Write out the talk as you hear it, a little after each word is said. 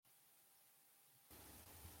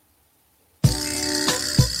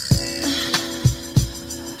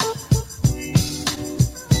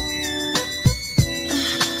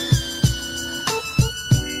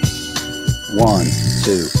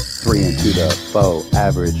2, 3 and to the 4.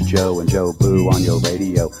 Average Joe and Joe Boo on your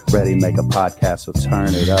radio. Ready to make a podcast, so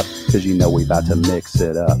turn it up, cause you know we about to mix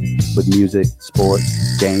it up. With music,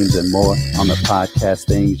 sports, games, and more on the podcast,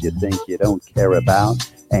 things you think you don't care about.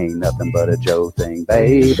 Ain't nothing but a Joe thing,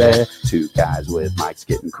 baby. Two guys with mics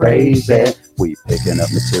getting crazy. We picking up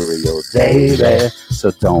material daily, so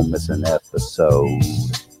don't miss an episode.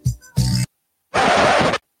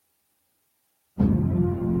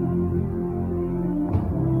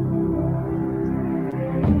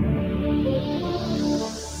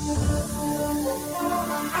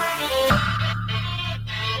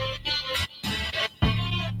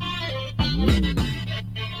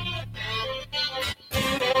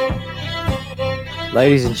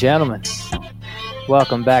 Ladies and gentlemen,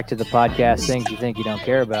 welcome back to the podcast, Things You Think You Don't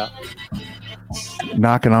Care About.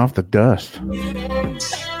 Knocking off the dust.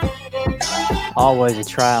 Always a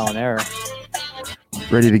trial and error.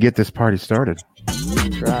 Ready to get this party started.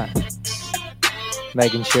 That's right.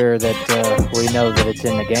 Making sure that we know that it's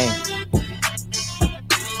in the game.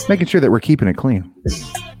 Making sure that we're keeping it clean.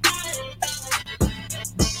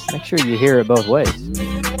 Make sure you hear it both ways.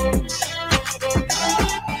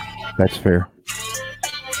 That's fair.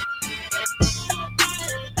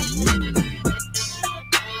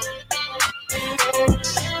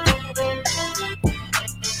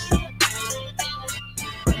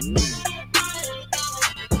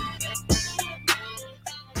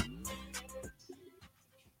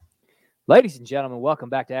 Ladies and gentlemen, welcome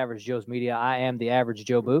back to Average Joe's Media. I am the Average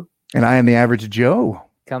Joe Boo. And I am the Average Joe.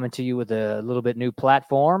 Coming to you with a little bit new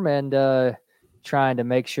platform and trying to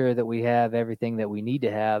make sure that we have everything that we need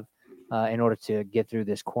to have in order to get through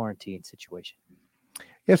this quarantine situation.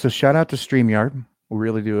 Yeah, so shout out to StreamYard. We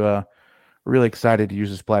really do. We're really excited to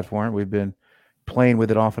use this platform. We've been playing with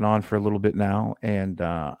it off and on for a little bit now, and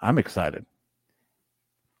I'm excited.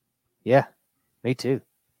 Yeah, me too.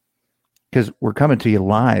 Because we're coming to you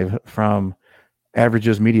live from Average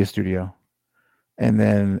Joe's Media Studio, and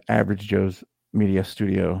then Average Joe's Media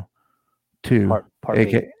Studio 2,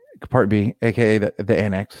 Part B, aka the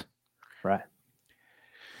Annex. Right.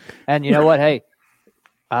 And you know what? Hey,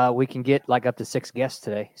 we can get like up to 6 guests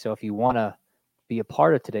today. So if you want to be a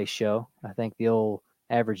part of today's show, I think the old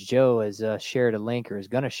Average Joe has shared a link or is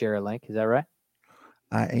going to share a link. Is that right?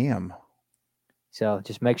 I am. So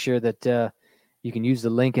just make sure that you can use the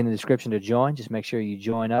link in the description to join. Just make sure you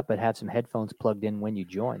join up, but have some headphones plugged in when you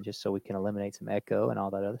join, just so we can eliminate some echo and all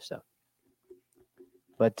that other stuff.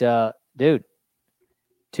 But, dude,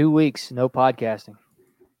 2 weeks, no podcasting.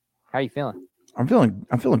 How are you feeling? I'm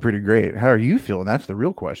feeling pretty great. How are you feeling? That's the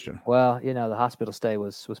real question. Well, you know, the hospital stay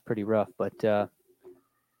was pretty rough, but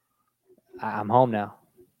I'm home now.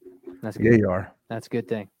 That's good. Yeah, you are. That's a good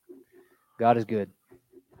thing. God is good.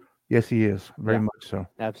 Yes, he is. Very much so.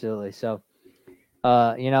 Absolutely. So,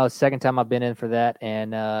 you know, it's the second time I've been in for that,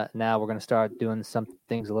 and now we're going to start doing some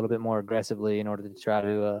things a little bit more aggressively in order to try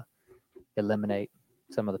to eliminate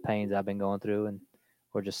some of the pains I've been going through,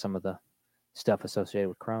 or just some of the stuff associated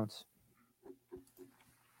with Crohn's.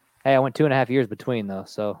 Hey, I went 2.5 years between though,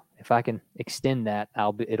 so if I can extend that,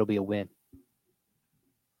 it'll be a win.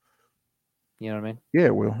 You know what I mean? Yeah,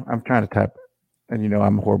 it will. I'm trying to type, and you know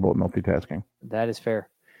I'm horrible at multitasking. That is fair.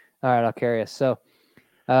 All right, I'll carry us. So,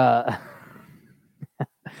 so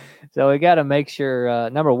we got to make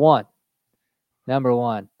sure. Number one,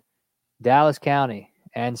 Dallas County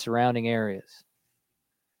and surrounding areas.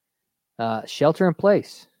 Shelter in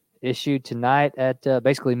place issued tonight at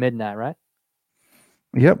basically midnight, right?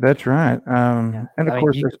 Yep, that's right. And of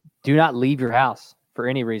course, you do not leave your house for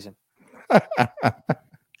any reason.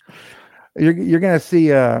 You're going to see,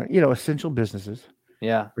 you know, essential businesses.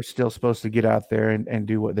 Yeah, are still supposed to get out there and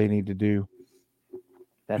do what they need to do.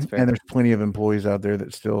 That's fair. And there's plenty of employees out there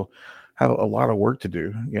that still have a lot of work to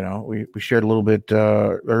do. You know, we shared a little bit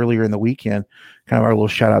earlier in the weekend, kind of our little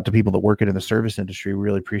shout out to people that work in the service industry. We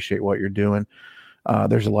really appreciate what you're doing.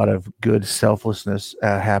 There's a lot of good selflessness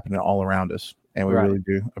happening all around us. And we really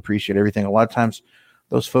do appreciate everything. A lot of times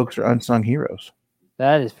those folks are unsung heroes.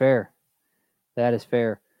 That is fair.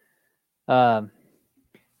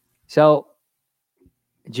 So,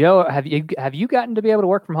 Joe, have you gotten to be able to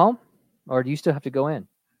work from home, or do you still have to go in?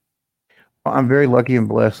 I'm very lucky and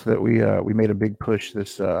blessed that we made a big push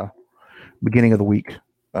this beginning of the week,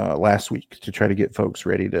 last week, to try to get folks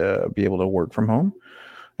ready to be able to work from home.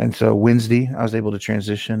 And so Wednesday, I was able to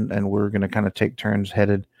transition, and we're going to kind of take turns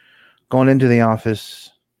going into the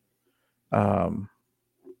office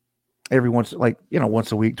every once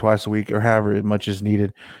a week, twice a week, or however much is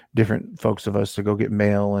needed. Different folks of us to go get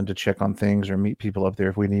mail and to check on things or meet people up there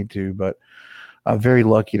if we need to. But I'm very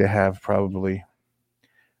lucky to have probably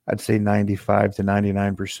I'd say 95 to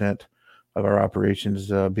 99% of our operations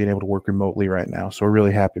being able to work remotely right now. So we're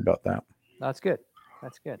really happy about that. That's good.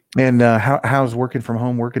 That's good. And how's working from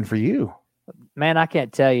home working for you? Man, I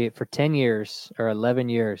can't tell you, for 10 years or 11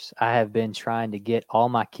 years, I have been trying to get all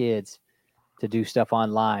my kids to do stuff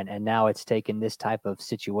online. And now it's taken this type of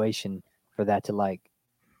situation for that to like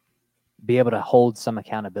be able to hold some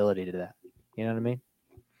accountability to that. You know what I mean?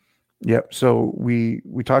 Yep. So we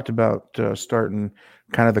talked about starting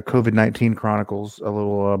kind of the COVID-19 Chronicles, a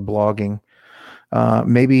little blogging,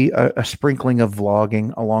 maybe a sprinkling of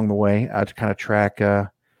vlogging along the way to kind of track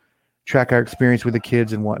our experience with the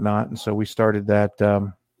kids and whatnot. And so we started that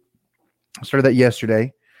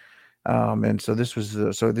yesterday. And so this was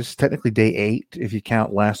this is technically day 8 if you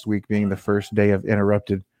count last week being the first day of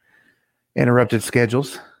interrupted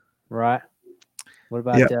schedules. Right. What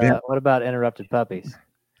about interrupted puppies?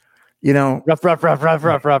 You know, Rough.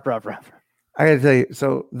 I got to tell you,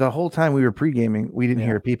 so the whole time we were pre-gaming, we didn't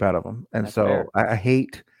hear a peep out of them. And That's so fair. I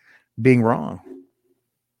hate being wrong.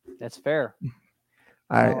 That's fair.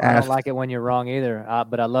 I don't like it when you're wrong either,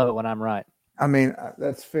 but I love it when I'm right. I mean,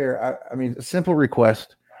 that's fair. I mean, a simple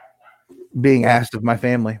request being asked of my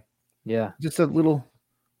family. Yeah. Just a little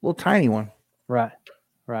tiny one. Right.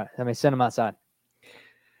 I mean, send them outside.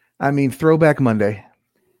 I mean, Throwback Monday.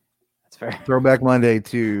 That's fair. Throwback Monday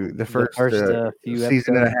to the first few season episodes.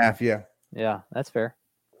 and a half. Yeah. Yeah, that's fair.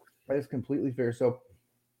 That is completely fair. So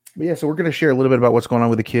we're going to share a little bit about what's going on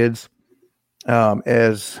with the kids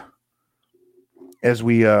as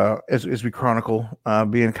we chronicle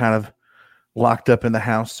being kind of locked up in the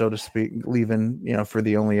house, so to speak, leaving, for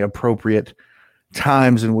the only appropriate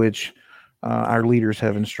times in which our leaders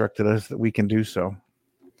have instructed us that we can do so.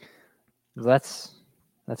 That's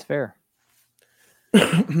fair.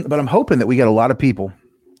 But I'm hoping that we got a lot of people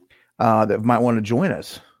that might want to join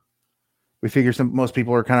us. We figure most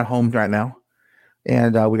people are kind of home right now,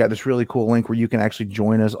 and we got this really cool link where you can actually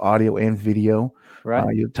join us, audio and video.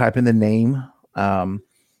 Right. You type in the name, and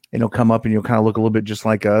it'll come up, and you'll kind of look a little bit just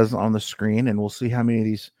like us on the screen, and we'll see how many of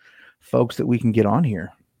these folks that we can get on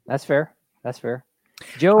here. That's fair.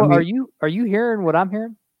 Joe, are you hearing what I'm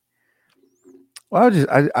hearing? Well,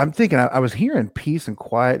 I'm thinking I was hearing peace and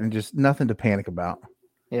quiet and just nothing to panic about.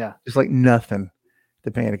 Yeah. Just like nothing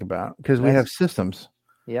to panic about because we have systems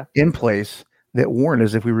in place that warn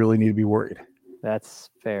us if we really need to be worried. That's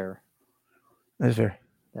fair. That's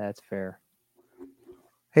fair.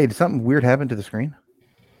 Hey, did something weird happen to the screen?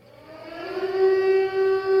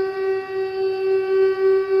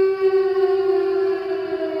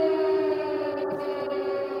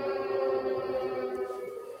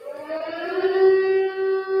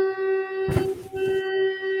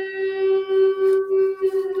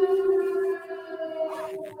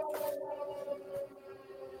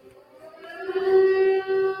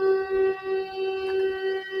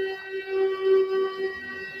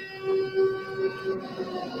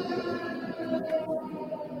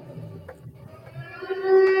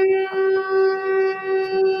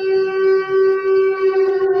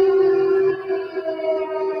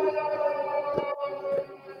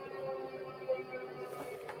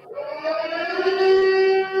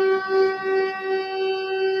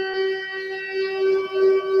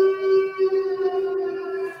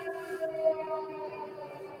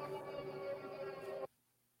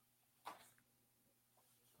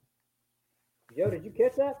 Joe, did you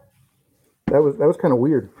catch that? That was kind of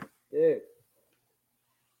weird. Dude.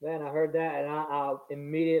 Man, I heard that and I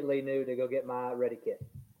immediately knew to go get my Ready Kit.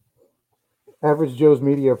 Average Joe's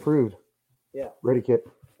Media approved. Yeah. Ready Kit.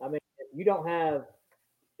 I mean, if you don't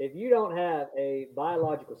have a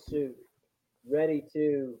biological suit ready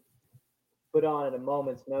to put on at a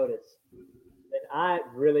moment's notice, then I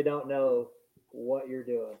really don't know what you're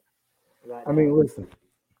doing right now. I mean, listen.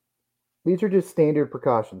 These are just standard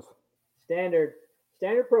precautions. Standard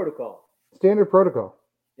protocol. Standard protocol.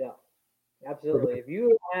 Yeah. Absolutely. If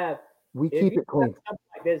you have keep it clean. Something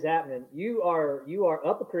like this happening, you are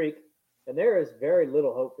up a creek and there is very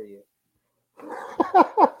little hope for you.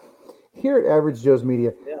 Here at Average Joe's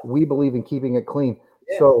Media, we believe in keeping it clean.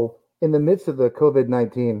 Yeah. So in the midst of the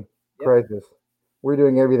COVID-19 crisis, we're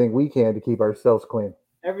doing everything we can to keep ourselves clean.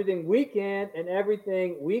 Everything we can and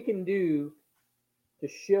everything we can do to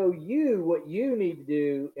show you what you need to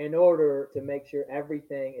do in order to make sure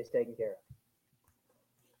everything is taken care of.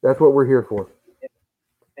 That's what we're here for. Yeah.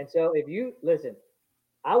 And so if you listen,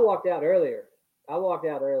 I walked out earlier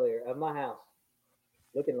of my house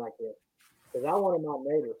looking like this because I wanted my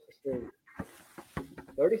neighbors to see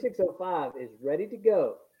 3605 is ready to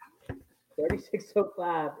go.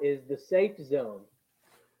 3605 is the safe zone,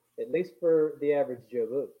 at least for the average Joe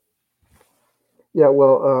Boo. Yeah,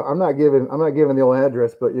 well, I'm not giving the old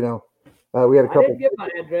address, but we had a I couple. didn't give my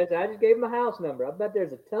address. I just gave my house number. I bet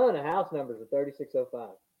there's a ton of house numbers with 3605.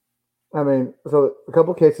 I mean, so a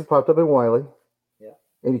couple cases popped up in Wiley, Yeah,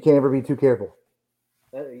 and you can't ever be too careful.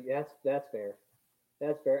 that's fair.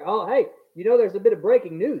 That's fair. Oh, hey, there's a bit of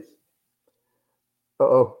breaking news.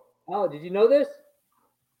 Oh, Oh, did you know this?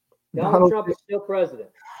 Donald Donald. Trump is still president,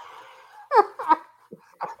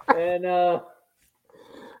 and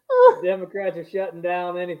Democrats are shutting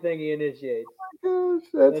down anything he initiates. Gosh,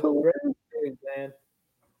 that's That's hilarious. breaking news, man.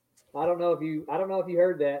 I don't know if you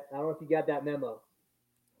heard that. I don't know if you got that memo,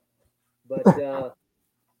 but I got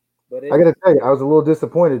to tell you, I was a little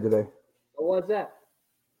disappointed today. what was that?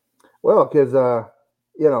 Well, because I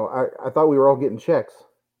thought we were all getting checks,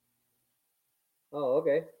 Oh,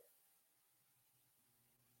 okay.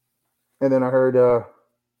 and then I heard the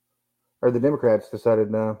Democrats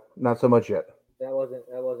decided no, not so much yet. That wasn't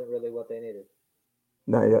really what they needed.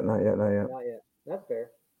 Not yet, not yet, not yet. Not yet. That's fair.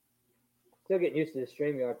 Still getting used to the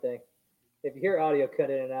StreamYard thing. If you hear audio cut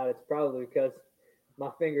in and out, it's probably because my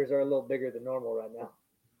fingers are a little bigger than normal right now.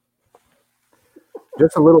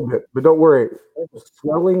 Just a little bit, but don't worry.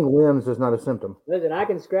 Swelling limbs is not a symptom. Listen, I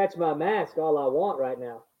can scratch my mask all I want right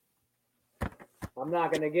now. I'm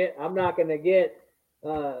not gonna get it. Heineken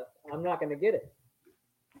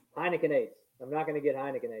AIDS. I'm not gonna get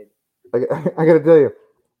Heineken AIDS. I got to tell you,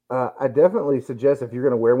 I definitely suggest if you're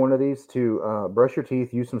going to wear one of these to brush your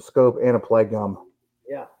teeth, use some scope, and apply gum.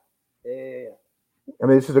 Yeah. I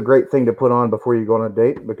mean, this is a great thing to put on before you go on a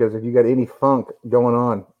date because if you got any funk going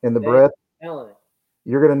on in the breath,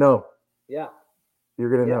 you're going to know. Yeah. You're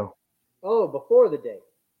going to know. Oh, before the date,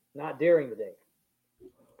 not during the date.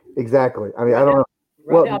 Exactly. I mean, I don't know.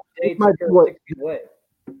 Right now, dates occur 6 feet away.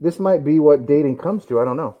 This might be what dating comes to. I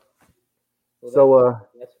don't know. Well, so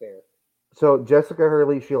that's fair. So Jessica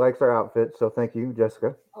Hurley, she likes our outfit. So thank you,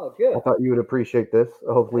 Jessica. Oh, good. I thought you would appreciate this.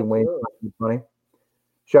 Hopefully, Wayne finds it funny.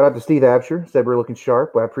 Shout out to Steve Absher. Said we're looking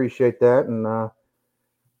sharp. I appreciate that. And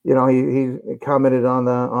he commented on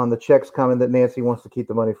the checks comment that Nancy wants to keep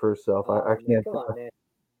the money for herself. I can't. Come on, man.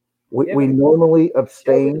 We normally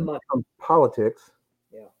abstain from politics.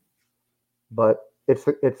 Yeah. But it's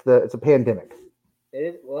a pandemic. It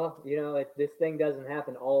is. Well, this thing doesn't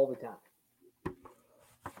happen all the time.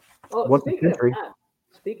 Oh,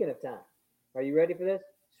 speaking of time, are you ready for this?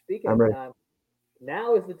 Speaking of time,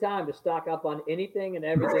 now is the time to stock up on anything and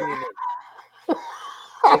everything you need.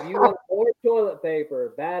 If you want more toilet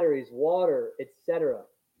paper, batteries, water, etc.,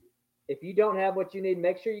 if you don't have what you need,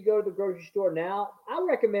 make sure you go to the grocery store now. I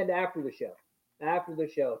recommend after the show. After the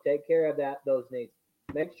show, take care of those needs.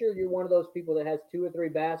 Make sure you're one of those people that has 2 or 3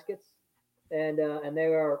 baskets, and they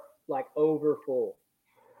are like over full.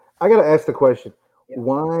 I got to ask the question.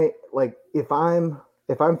 Why, like, if I'm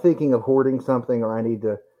thinking of hoarding something or I need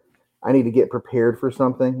to get prepared for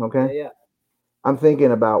something, okay? Yeah. I'm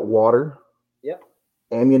thinking about water. Yep.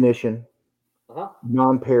 Ammunition.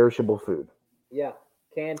 Non-perishable food. Yeah.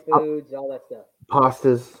 Canned foods, all that stuff.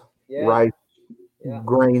 Pastas. Yeah. Rice. Yeah.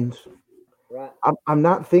 Grains. Right. I'm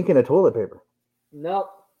not thinking of toilet paper. Nope.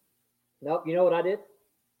 You know what I did?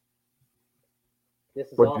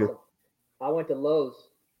 This is awesome. I went to Lowe's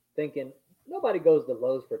thinking, nobody goes to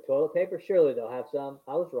Lowe's for toilet paper. Surely they'll have some.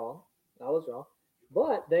 I was wrong.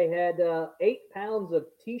 But they had 8 pounds of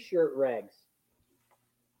T-shirt rags.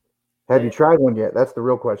 Have you tried one yet? That's the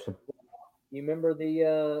real question. You remember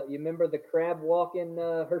the crab walk in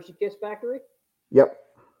Hershey Kiss Factory? Yep.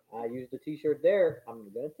 I used a T-shirt there.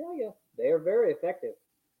 I'm going to tell you, they are very effective.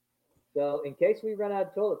 So in case we run out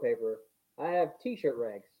of toilet paper, I have T-shirt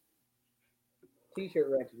rags. T-shirt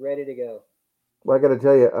rags ready to go. Well, I got to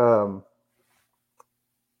tell you,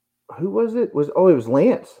 who was it? It was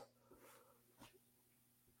Lance.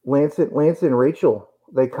 Lance and Rachel.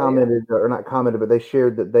 They commented, or not commented, but they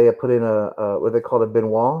shared that they had put in a what they called a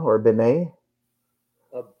Benoit or a Benet.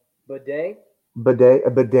 A bidet? A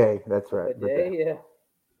bidet. That's right. Bidet, yeah.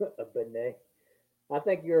 A bidet. I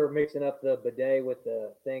think you're mixing up the bidet with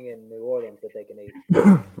the thing in New Orleans that they can eat.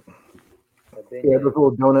 Yeah, those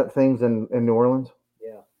little donut things in New Orleans.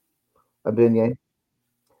 Yeah. A beignet.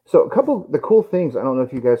 So a couple of the cool things, I don't know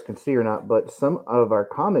if you guys can see or not, but some of our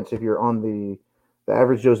comments, if you're on the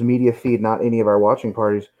Average Joe's media feed, not any of our watching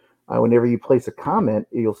parties, whenever you place a comment,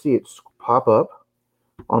 you'll see it pop up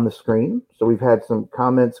on the screen. So we've had some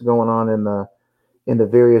comments going on in the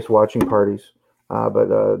various watching parties.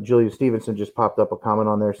 But Julia Stevenson just popped up a comment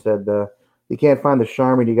on there, said you can't find the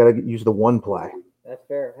Charmin, you got to use the 1-ply. That's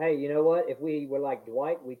fair. Hey, you know what? If we were like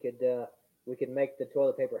Dwight, we could make the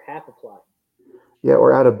toilet paper half a ply. Yeah,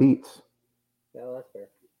 or out of Beats. No, that's fair.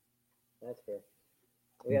 That's fair.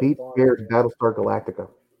 We had a Beat farm Bears here. Battlestar Galactica.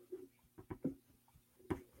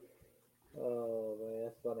 Oh man,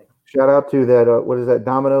 that's funny. Shout out to that. What is that?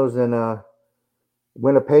 Domino's in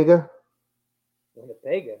Winnipeg.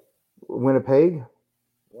 Winnipeg. Winnipeg.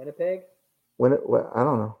 Winnipeg? I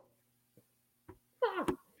don't know.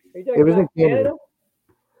 Are you It talking was in about Canada. Canada?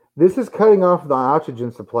 This is cutting off the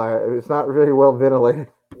oxygen supply. It's not very well ventilated.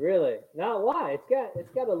 Really? Now why?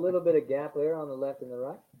 It's got a little bit of gap there on the left and the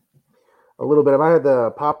right. A little bit. I might have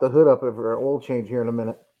to pop the hood up for an oil change here in a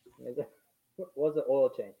minute. What's the oil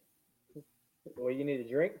change? Well, you need a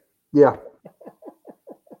drink? Yeah.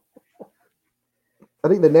 I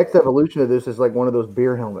think the next evolution of this is like one of those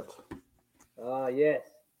beer helmets. Yes.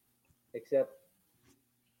 Except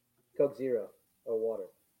Coke Zero or water.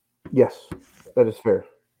 Yes, that is fair.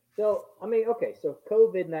 So, I mean, okay, so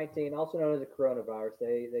COVID-19, also known as a coronavirus,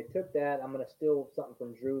 they took that. I'm going to steal something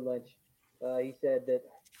from Drew Lynch. He said that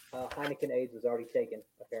Heineken AIDS was already taken,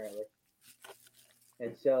 apparently.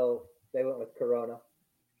 And so they went with Corona.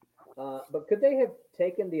 But could they have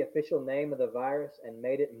taken the official name of the virus and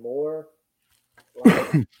made it more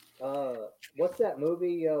like, what's that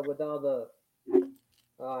movie with all the,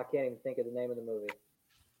 I can't even think of the name of the movie.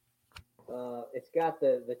 It's got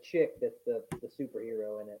the chick that's the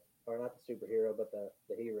superhero in it, or not the superhero, but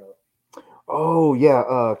the hero. Oh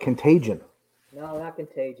yeah, Contagion. No, not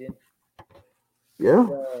Contagion. Yeah.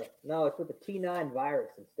 No, it's with the T9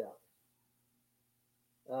 virus and stuff.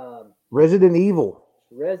 Resident Evil.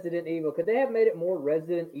 Resident Evil. Could they have made it more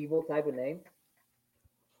Resident Evil type of name?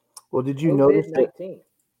 Well, did you notice that?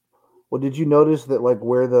 Well, did you notice that like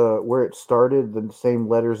where it started, the same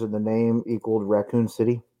letters in the name equaled Raccoon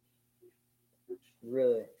City?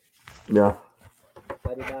 Really? Yeah.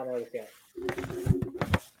 I did not notice that.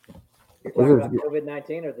 You're talking about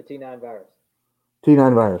COVID-19 or the T9 virus?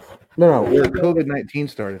 T9 virus. No, where COVID-19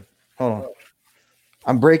 started. Hold on.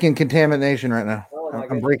 I'm breaking contamination right now. Oh my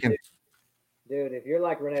I'm breaking. Dude, if you're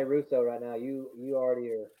like Rene Russo right now, you're already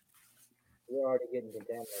getting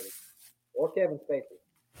contaminated. Or Kevin Spacey.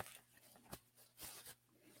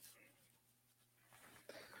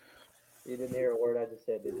 You didn't hear a word I just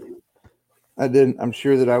said, did you? I didn't. I'm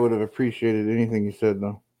sure that I would have appreciated anything you said,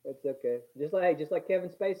 though. It's okay. Just like Kevin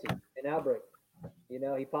Spacey in Outbreak. You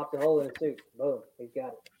know, he popped a hole in a suit. Boom, he's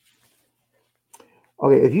got it.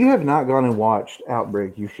 Okay, if you have not gone and watched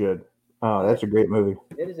Outbreak, you should. That's a great movie.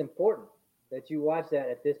 It is important that you watch that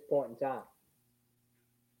at this point in time.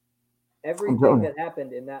 Everything that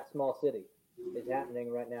happened in that small city is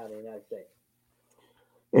happening right now in the United States.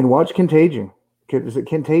 And watch Contagion. Is it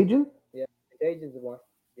Contagion? Yeah, Contagion's the one.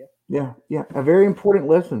 Yeah. Yeah. A very important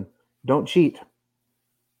lesson. Don't cheat.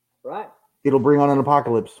 Right. It'll bring on an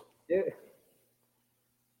apocalypse. Dude.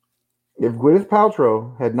 If Gwyneth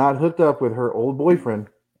Paltrow had not hooked up with her old boyfriend,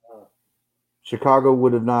 Chicago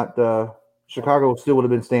would have not. Chicago still would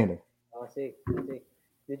have been standing. Oh, I see.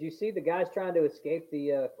 Did you see the guys trying to escape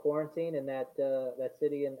the quarantine in that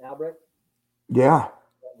city in Albrecht? Yeah.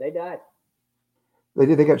 They died. They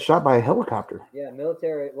did. They got shot by a helicopter. Yeah,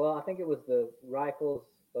 military. Well, I think it was the rifles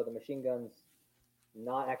or the machine guns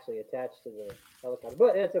not actually attached to the helicopter,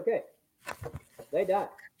 but it's okay. They died.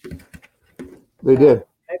 They did.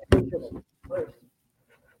 First.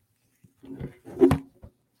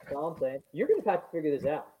 That's all I'm saying. You're going to have to figure this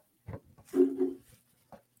out.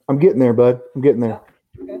 I'm getting there, bud. I'm getting there.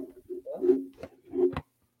 Yeah. Okay.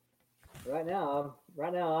 Well,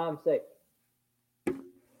 right now I'm safe.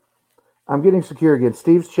 I'm getting secure again.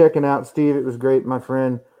 Steve's checking out. Steve, it was great, my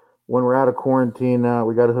friend. When we're out of quarantine,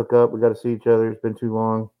 we got to hook up. We got to see each other. It's been too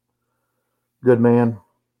long. Good man.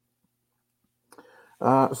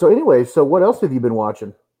 So anyway, what else have you been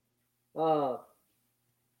watching? You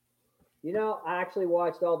know, I actually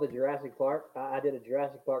watched all the Jurassic Park. I did a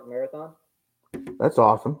Jurassic Park marathon. That's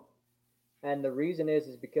awesome. And the reason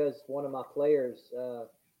is because one of my players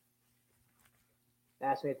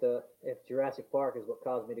asked me if Jurassic Park is what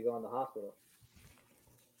caused me to go in the hospital.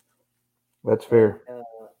 That's fair.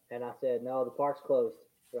 And I said, no, the park's closed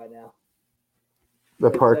right now. The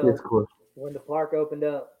park is closed. When the park opened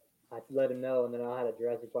up, I let him know, and then I had a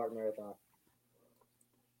Jurassic Park marathon.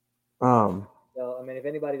 So, I mean, if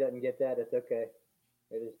anybody doesn't get that, it's okay.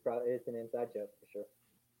 It's an inside joke for sure.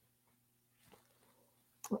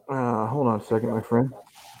 Hold on a second, my friend.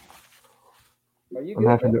 Are you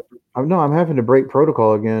good? I'm having to break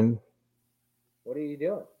protocol again. What are you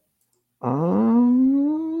doing?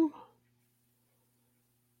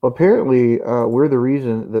 Apparently, we're the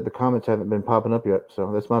reason that the comments haven't been popping up yet,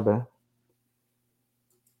 so that's my bad.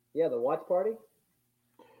 Yeah, the watch party?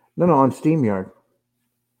 No, on SteamYard.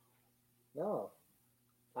 No.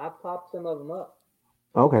 I popped some of them up.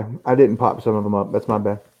 Okay, I didn't pop some of them up. That's my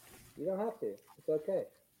bad. You don't have to. It's okay.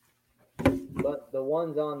 But the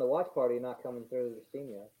ones on the watch party are not coming through the Steam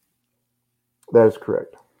yet. That is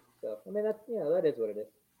correct. So I mean, that's that is what it is.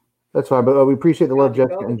 That's fine. But we appreciate the love, Got you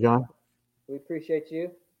Jessica and covered. John. We appreciate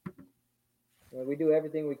you. We do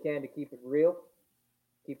everything we can to keep it real,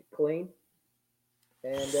 keep it clean,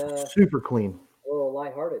 and Super clean. a little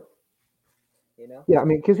lighthearted. Yeah, I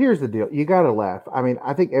mean, because here's the deal: you got to laugh. I mean,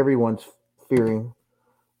 I think everyone's fearing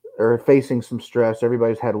or facing some stress.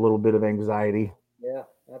 Everybody's had a little bit of anxiety Yeah,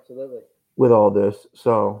 absolutely. with all this,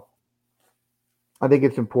 so I think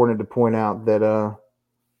it's important to point out that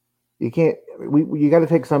you can't. You got to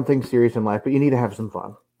take something serious in life, but you need to have some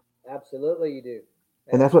fun. Absolutely, you do.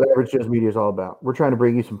 And that's what Average Joe's Media is all about. We're trying to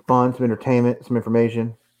bring you some fun, some entertainment, some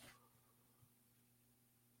information.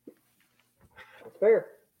 It's fair.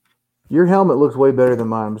 Your helmet looks way better than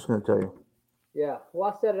mine. I'm just going to tell you. Yeah.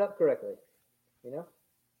 Well, I set it up correctly.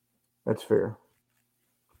 That's fair.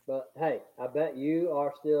 But hey, I bet you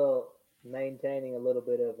are still maintaining a little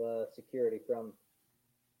bit of security from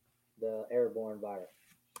the airborne virus.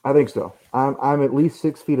 I think so. I'm at least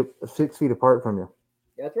 6 feet apart from you.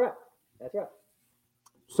 Yeah, that's right. That's right.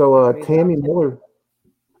 So Tammy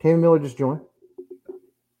Miller just joined.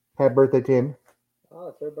 Happy birthday, Tammy. Oh,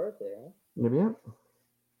 it's her birthday, huh? Yeah.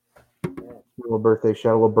 Yeah. A little birthday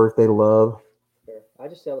shout, a little birthday love. Sure. I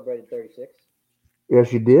just celebrated 36.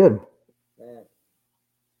 Yes, you did. Man,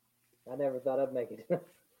 I never thought I'd make it.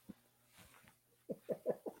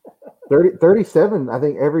 37. I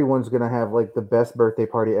think everyone's gonna have like the best birthday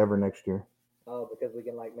party ever next year. Oh, because we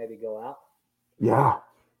can like maybe go out. Yeah.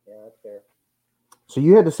 Yeah, that's fair. So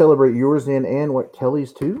you had to celebrate yours and what,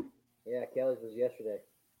 Kelly's too? Yeah, Kelly's was yesterday.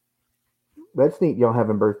 That's neat. Y'all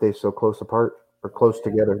having birthdays so close apart or close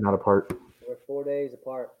together, not apart. We're 4 days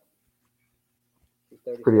apart. She's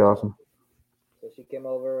 36. Pretty awesome. So she came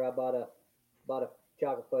over. I bought a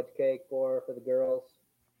chocolate fudge cake for the girls,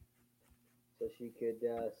 so she could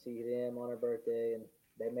see them on her birthday, and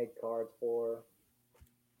they made cards for her,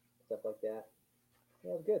 stuff like that.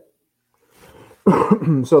 Yeah, it was good.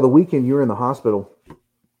 So the weekend you were in the hospital,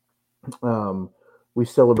 we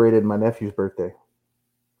celebrated my nephew's birthday.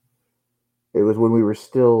 It was when we were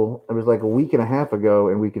still. It was like a week and a half ago,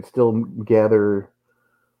 and we could still gather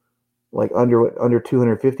like under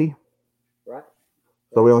 250. Right.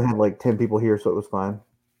 So we only had like 10 people here, so it was fine.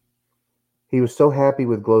 He was so happy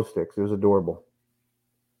with glow sticks. It was adorable.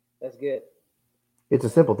 That's good. It's the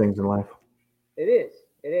simple things in life. It is.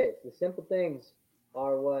 It is. The simple things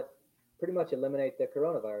are what pretty much eliminate the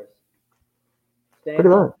coronavirus. Staying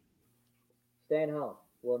home. Staying home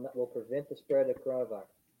will prevent the spread of coronavirus.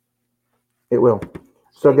 It will.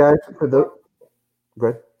 So, guys, for the go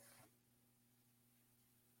ahead.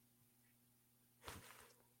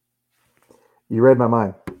 You read my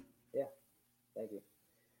mind. Yeah, thank you.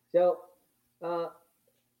 So,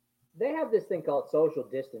 they have this thing called social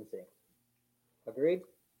distancing. Agreed?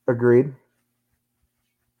 Agreed.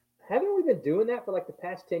 Haven't we been doing that for like the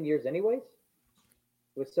past 10 years anyways?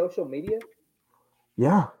 With social media?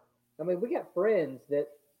 Yeah. I mean, we got friends that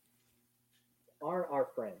aren't our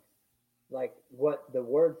friends. Like what the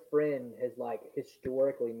word friend has like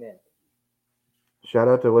historically meant. Shout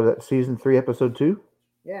out to, was that season 3, episode 2?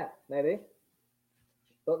 Yeah, maybe.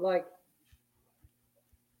 But like,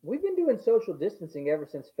 we've been doing social distancing ever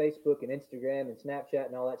since Facebook and Instagram and Snapchat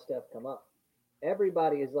and all that stuff come up.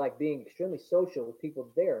 Everybody is like being extremely social with people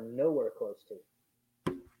they are nowhere close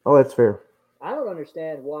to. Oh, that's fair. I don't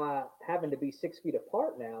understand why having to be 6 feet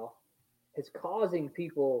apart now is causing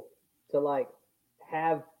people to like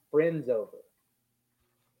have friends over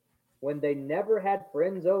when they never had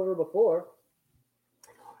friends over before.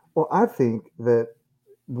 Well, I think that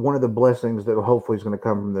one of the blessings that hopefully is going to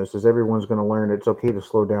come from this is everyone's going to learn it's okay to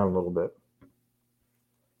slow down a little bit.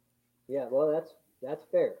 Yeah, well, that's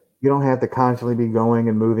fair. You don't have to constantly be going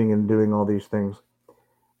and moving and doing all these things.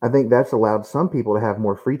 I think that's allowed some people to have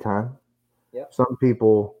more free time. Yep. Some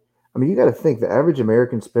people, I mean, you got to think the average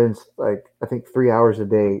American spends like, I think 3 hours a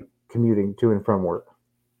day commuting to and from work.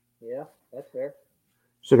 Yeah, that's fair.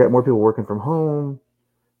 So you got more people working from home,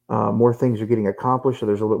 more things are getting accomplished, so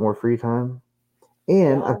there's a little bit more free time.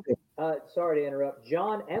 And John, I think, sorry to interrupt,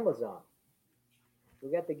 John, Amazon.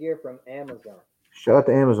 We got the gear from Amazon. Shout out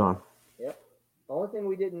to Amazon. Yep. The only thing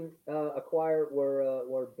we didn't acquire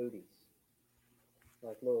were booties,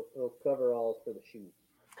 like little coveralls for the shoes.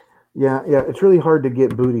 Yeah, it's really hard to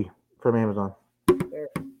get booty from Amazon. Fair.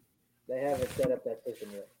 They haven't set up that system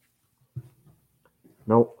yet.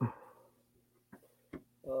 Nope.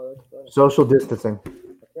 Oh, that's funny. Social distancing.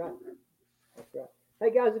 That's right. That's right.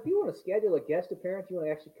 Hey guys, if you want to schedule a guest appearance, you want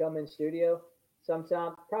to actually come in studio,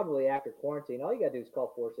 sometime, probably after quarantine. All you got to do is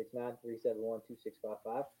call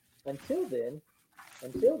 469-371-2655. Until then,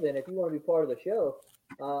 if you want to be part of the show,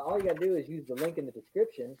 all you got to do is use the link in the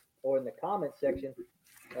description or in the comment section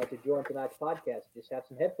to join tonight's podcast. Just have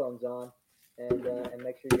some headphones on and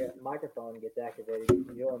make sure your microphone gets activated. You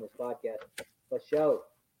can join this podcast for show.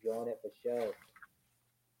 Join it for show.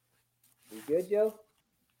 You good, Joe?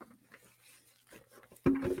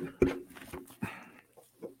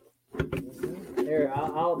 Here,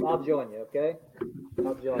 I'll join you. Okay,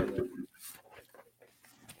 I'll join you.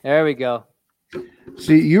 There we go.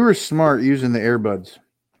 See, you were smart using the earbuds.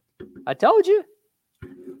 I told you.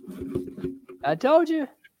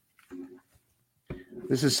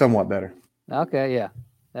 This is somewhat better. Okay, yeah.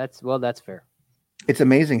 That's fair. It's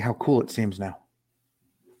amazing how cool it seems now.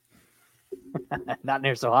 Not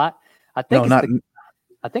near so hot. I think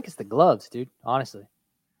it's the gloves, dude. Honestly.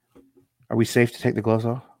 Are we safe to take the gloves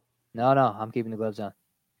off? No, I'm keeping the gloves on.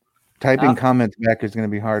 Typing comments back is going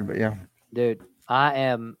to be hard, but yeah. Dude, I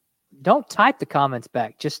am. Don't type the comments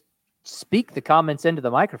back. Just speak the comments into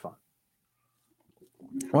the microphone.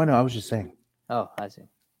 Oh, no, I was just saying. Oh, I see.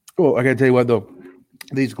 Oh, I got to tell you what, though.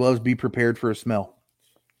 These gloves, be prepared for a smell.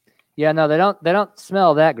 Yeah, no, they don't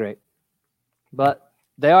smell that great. But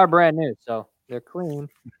they are brand new, so they're clean.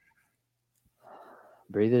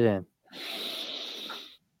 Breathe it in.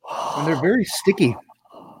 And they're very sticky.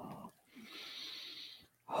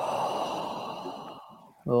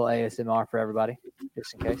 A little ASMR for everybody,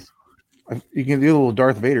 just in case. You can do a little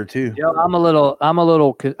Darth Vader too. Yo, I'm a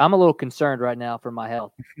little concerned right now for my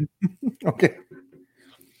health. Okay.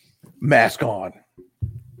 Mask on.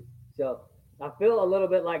 So I feel a little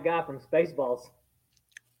bit like guy from Spaceballs.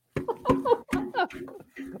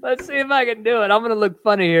 Let's see if I can do it. I'm gonna look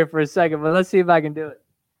funny here for a second, but let's see if I can do it.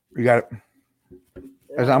 You got it.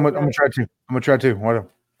 Yeah, I'm gonna try to. What?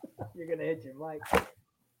 You're gonna hit your mic.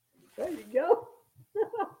 There you go.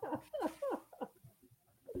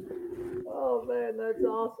 Oh man, that's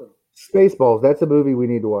awesome. Spaceballs. That's a movie we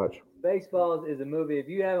need to watch. Spaceballs is a movie. If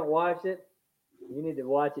you haven't watched it, you need to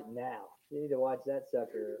watch it now. You need to watch that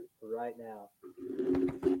sucker right now.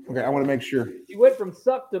 Okay, I want to make sure. You went from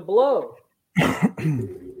suck to blow.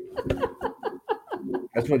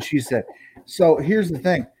 That's what she said. So here's the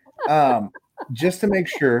thing. Just to make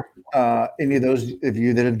sure, any of those of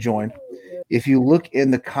you that have joined, if you look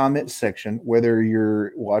in the comment section, whether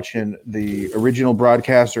you're watching the original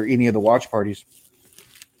broadcast or any of the watch parties,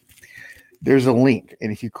 there's a link.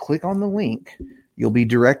 And if you click on the link, you'll be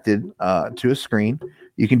directed to a screen.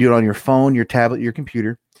 You can do it on your phone, your tablet, your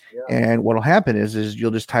computer. Yeah. And what will happen is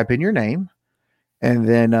you'll just type in your name, and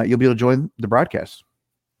then you'll be able to join the broadcast.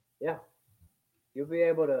 Yeah. You'll be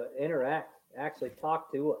able to interact, actually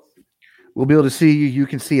talk to us. We'll be able to see you. You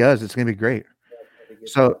can see us. It's going to be great.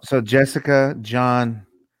 So Jessica, John,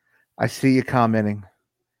 I see you commenting.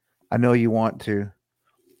 I know you want to.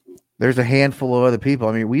 There's a handful of other people.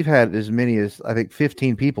 I mean, we've had as many as, I think,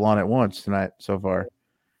 15 people on at once tonight so far.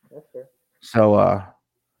 That's fair.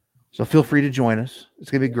 So feel free to join us. It's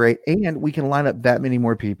going to be great. And we can line up that many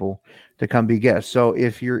more people to come be guests. So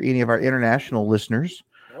if you're any of our international listeners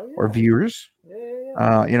or viewers,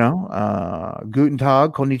 Guten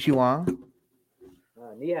Tag, Konnichiwa.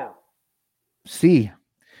 Ni hao. Sí.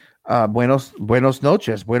 Buenos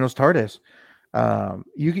noches, buenos tardes.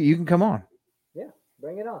 You can come on. Yeah,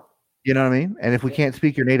 bring it on. You know what I mean? And if we can't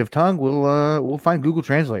speak your native tongue, we'll find Google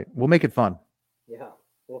Translate. We'll make it fun. Yeah,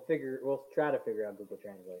 we'll try to figure out Google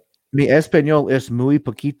Translate. Mi español es muy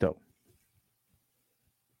poquito.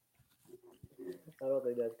 I don't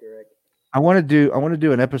think that's correct. I want to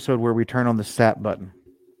do an episode where we turn on the SAP button.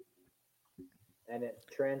 And it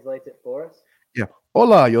translates it for us? Yeah.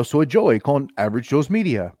 Hola, yo soy Joey con Average Joe's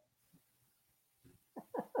Media.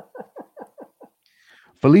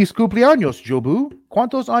 Feliz cumpleaños, Jobu.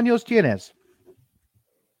 ¿Cuántos años tienes?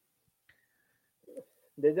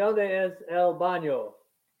 ¿De dónde es el baño?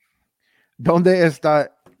 ¿Dónde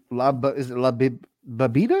está la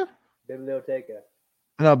bebida? Biblioteca.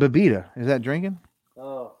 No, bebida. Is that drinking?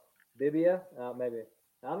 Oh, bibia? Maybe.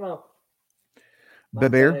 I don't know.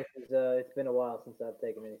 Beber? It's been a while since I've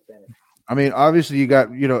taken any Spanish. I mean, obviously you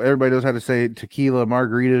got, everybody knows how to say tequila,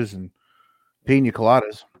 margaritas, and pina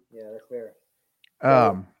coladas. Yeah, that's fair.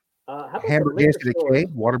 How about hamburguesa de que,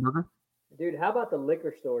 Whataburger? Dude, how about the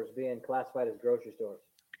liquor stores being classified as grocery stores?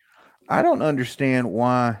 I don't understand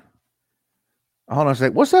why. Hold on a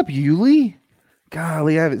sec. What's up, Yuli?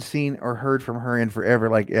 Golly, I haven't seen or heard from her in forever,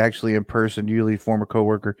 like actually in person. Yuli, former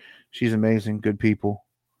coworker. She's amazing. Good people.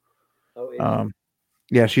 Oh,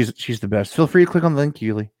 yeah, she's the best. Feel free to click on the link,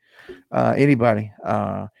 Yuli. Anybody.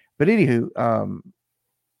 But anywho,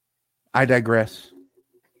 I digress.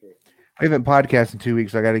 I haven't podcasted in 2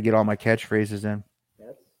 weeks. So I got to get all my catchphrases in.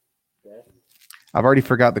 That's I've already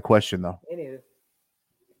forgot the question though. anywho.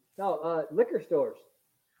 No, liquor stores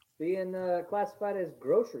being classified as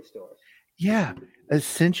grocery stores. Yeah,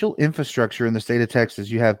 essential infrastructure in the state of Texas.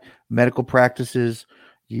 You have medical practices,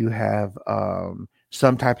 you have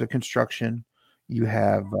some types of construction, you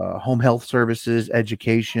have home health services,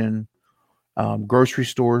 education, grocery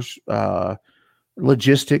stores,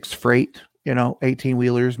 logistics, freight,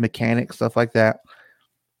 18-wheelers, mechanics, stuff like that,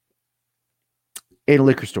 and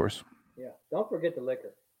liquor stores. Yeah, don't forget the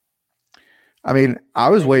liquor. I mean, I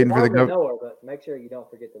was waiting for the government, but make sure you don't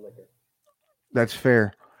forget the liquor. That's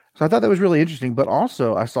fair. So I thought that was really interesting, but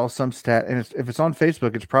also I saw some stat, and if it's on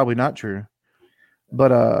Facebook, it's probably not true.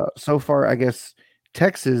 But so far, I guess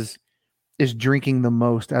Texas is drinking the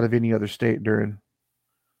most out of any other state during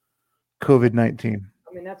COVID-19.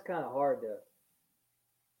 I mean, that's kind of hard to.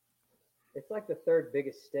 It's like the third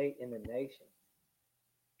biggest state in the nation.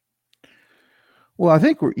 Well, I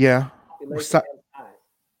think yeah.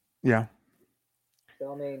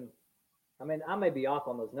 So I mean, I may be off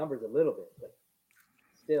on those numbers a little bit, but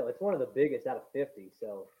still, it's one of the biggest out of 50.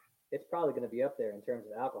 So it's probably going to be up there in terms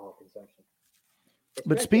of alcohol consumption.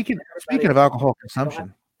 But speaking of alcohol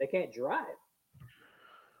consumption, they can't drive.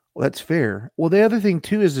 Well, that's fair. Well, the other thing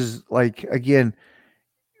too is like, again,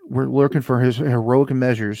 we're looking for his heroic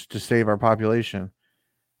measures to save our population.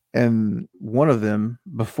 And one of them,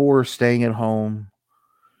 before staying at home,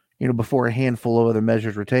 before a handful of other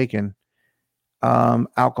measures were taken,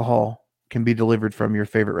 alcohol can be delivered from your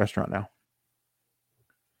favorite restaurant now.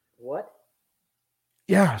 What?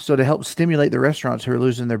 Yeah. So to help stimulate the restaurants who are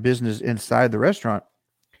losing their business inside the restaurant,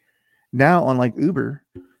 now on like Uber,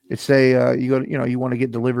 it's say you go, you want to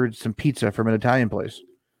get delivered some pizza from an Italian place,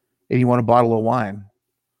 and you want a bottle of wine.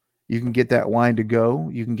 You can get that wine to go.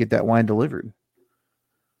 You can get that wine delivered.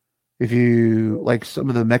 If you like some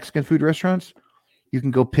of the Mexican food restaurants, you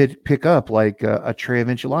can go pick up like a tray of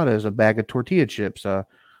enchiladas, a bag of tortilla chips, a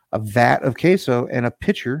vat of queso, and a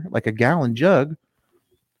pitcher, like a gallon jug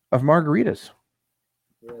of margaritas.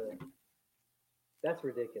 Really? That's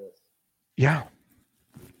ridiculous. Yeah.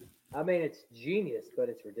 I mean, it's genius, but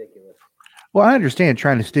it's ridiculous. Well, I understand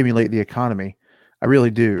trying to stimulate the economy. I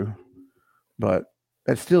really do. But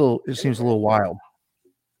that still, it seems a little wild.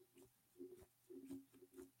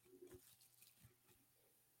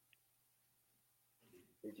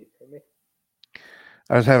 Did you hear me?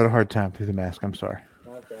 I was having a hard time through the mask. I'm sorry.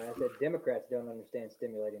 Okay, I said Democrats don't understand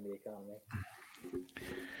stimulating the economy.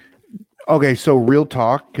 Okay, so real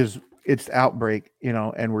talk, because it's outbreak,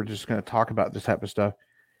 and we're just going to talk about this type of stuff.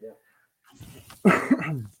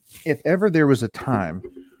 Yeah. If ever there was a time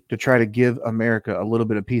to try to give America a little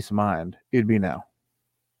bit of peace of mind, it'd be now.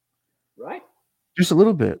 Right? Just a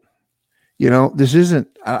little bit. This isn't,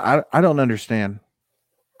 I don't understand.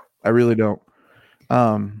 I really don't.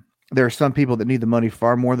 There are some people that need the money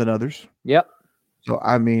far more than others. Yep. So,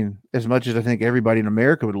 I mean, as much as I think everybody in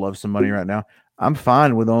America would love some money right now, I'm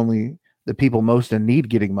fine with only the people most in need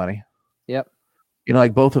getting money. Yep.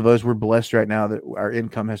 Like both of us, we're blessed right now that our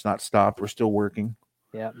income has not stopped. We're still working.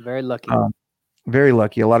 Yeah, very lucky. Very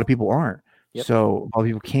lucky. A lot of people aren't. Yep. So a lot of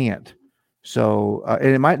people can't. So,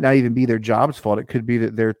 and it might not even be their job's fault. It could be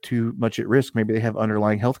that they're too much at risk. Maybe they have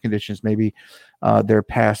underlying health conditions. Maybe they're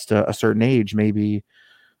past a certain age. Maybe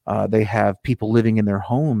they have people living in their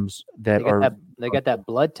homes that they got that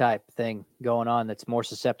blood type thing going on that's more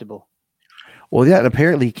susceptible. Well, yeah, and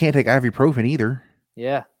apparently you can't take ibuprofen either.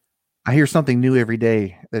 Yeah. I hear something new every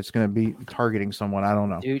day that's going to be targeting someone. I don't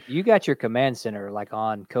know. Dude, you got your command center like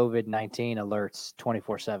on COVID-19 alerts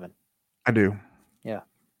 24/7. I do. Yeah.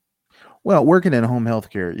 Well, working in home health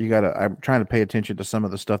care, I'm trying to pay attention to some of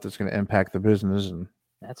the stuff that's going to impact the business, and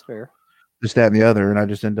that's fair. This, that, and the other. And I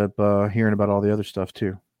just end up hearing about all the other stuff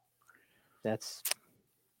too. That's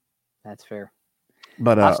fair.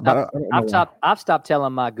 But I've stopped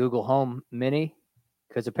telling my Google Home Mini,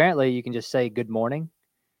 because apparently you can just say good morning,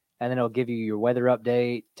 and then it'll give you your weather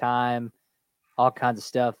update, time, all kinds of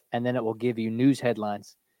stuff, and then it will give you news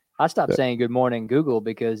headlines. I stopped saying good morning Google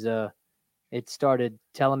because it started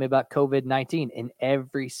telling me about COVID-19 in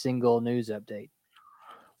every single news update.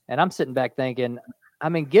 And I'm sitting back thinking, I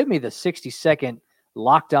mean, give me the 60-second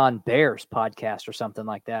Locked On Bears podcast or something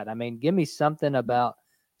like that. I mean, give me something about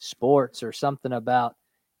sports or something about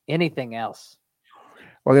anything else.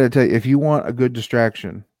 Well, I got to tell you, if you want a good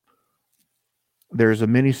distraction, there's a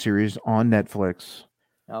miniseries on Netflix.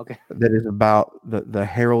 Okay. That is about the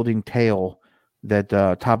heralding tale that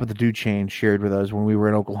Top of the Dew Chain shared with us when we were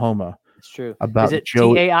in Oklahoma. It's true. About is it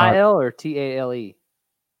Tail or Tale?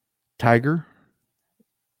 Tiger?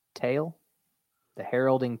 tail, the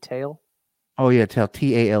heralding tail. Oh yeah, tell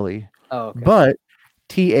TALE. Oh, okay. But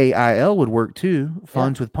TAIL would work too.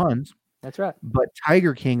 Funds with puns. That's right. But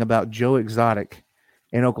Tiger King about Joe Exotic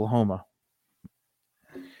in Oklahoma.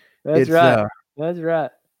 That's right. That's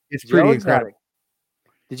right. It's Joe pretty Exotic. incredible.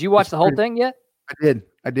 Did you watch the whole thing yet?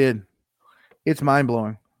 I did. It's mind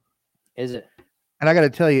blowing. Is it? And I got to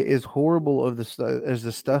tell you, as horrible of as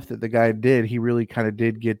the stuff that the guy did, he really kind of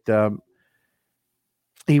did get.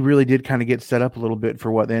 He really did kind of get set up a little bit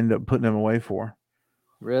for what they ended up putting him away for.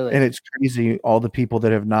 Really? And it's crazy all the people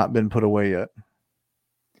that have not been put away yet.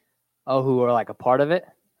 Oh, who are like a part of it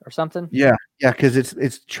or something? Yeah, because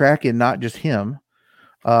it's tracking not just him,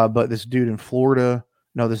 but this dude in Florida.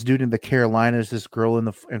 No, this dude in the Carolinas. This girl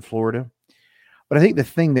in Florida. But I think the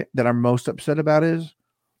thing that I'm most upset about is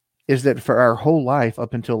that for our whole life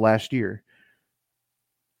up until last year,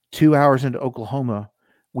 2 hours into Oklahoma,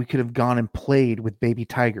 we could have gone and played with baby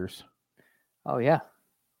tigers. Oh, yeah.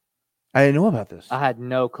 I didn't know about this. I had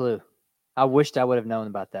no clue. I wished I would have known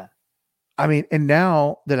about that. I mean, and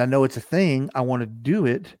now that I know it's a thing, I want to do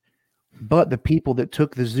it. But the people that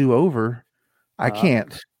took the zoo over, I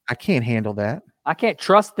can't handle that. I can't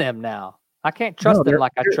trust them now. I can't trust them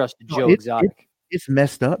like I trusted Joe Exotic. It's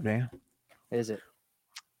messed up, man. Is it?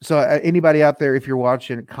 So anybody out there, if you're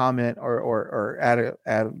watching, comment or add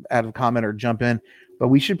a comment or jump in. But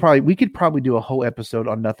we could probably do a whole episode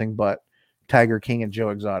on nothing but Tiger King and Joe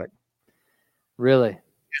Exotic. Really?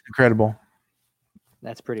 It's incredible.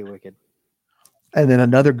 That's pretty wicked. And then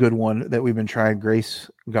another good one that we've been trying, Grace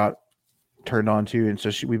got turned on to, and so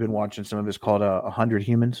we've been watching some of it's called 100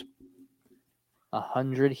 Humans.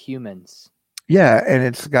 100 Humans. Yeah, and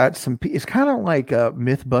it's got some. It's kind of like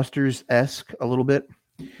MythBusters-esque a little bit.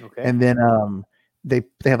 Okay. And then they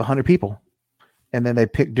have 100 people, and then they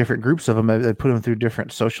pick different groups of them. They put them through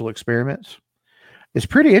different social experiments. It's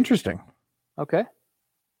pretty interesting. Okay.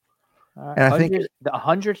 All right. And I think the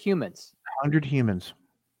 100 Humans. 100 Humans.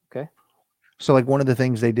 Okay. So like one of the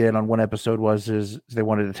things they did on one episode is they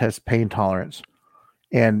wanted to test pain tolerance,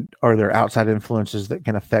 and are there outside influences that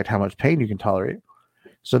can affect how much pain you can tolerate.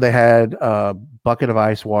 So they had a bucket of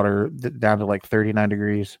ice water down to like 39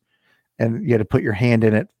 degrees, and you had to put your hand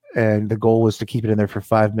in it, and the goal was to keep it in there for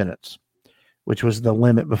 5 minutes, which was the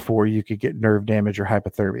limit before you could get nerve damage or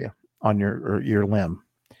hypothermia on your limb.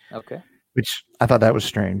 Okay. Which I thought that was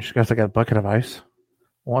strange because I got a bucket of ice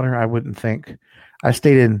water. I wouldn't think. I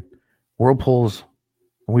stayed in whirlpools.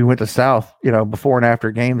 We went to South, before and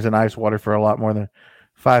after games in ice water for a lot more than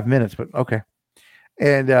 5 minutes, but okay.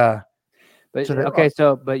 And,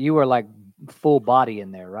 but you were like full body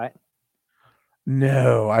in there, right?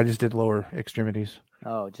 No, I just did lower extremities.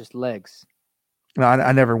 Oh, just legs. No,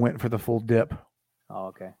 I never went for the full dip. Oh,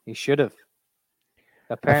 okay. You should have.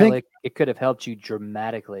 Apparently, it could have helped you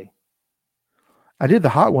dramatically. I did the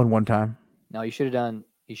hot one time. No, you should have done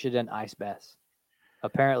ice baths.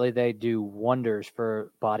 Apparently, they do wonders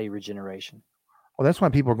for body regeneration. Well, that's why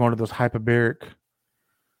people are going to those hyperbaric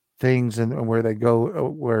things, and where they go,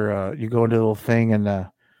 where you go into a little thing and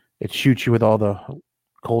it shoots you with all the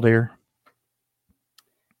cold air.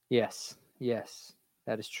 Yes,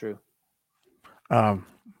 that is true. But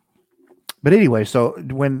anyway, so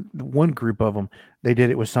when one group of them, they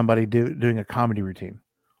did it with somebody doing a comedy routine.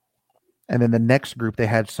 And then the next group, they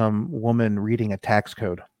had some woman reading a tax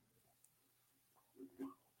code.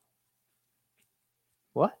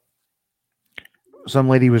 What? Some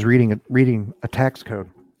lady was reading a tax code.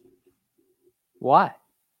 Why?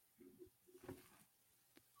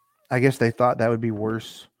 I guess they thought that would be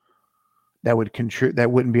worse. That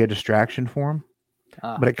wouldn't be a distraction for them.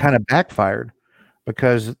 But it kind of backfired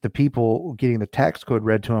because the people getting the tax code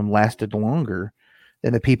read to them lasted longer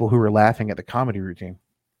than the people who were laughing at the comedy routine.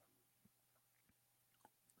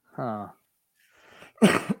 Huh.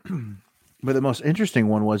 But the most interesting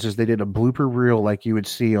one is they did a blooper reel like you would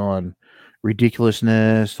see on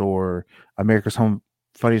Ridiculousness or America's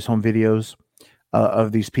Funniest Home Videos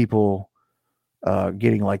of these people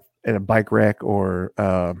getting like in a bike wreck or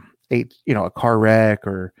a car wreck,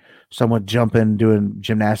 or someone jumping, doing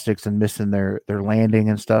gymnastics and missing their landing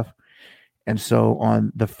and stuff. And so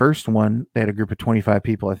on the first one, they had a group of 25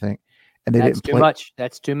 people, I think, and That's too much.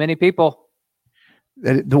 That's too many people.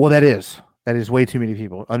 That is way too many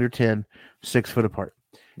people. Under 10, 6 foot apart.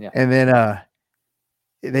 Yeah. And then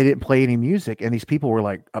they didn't play any music, and these people were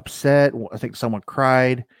like upset. I think someone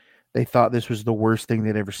cried. They thought this was the worst thing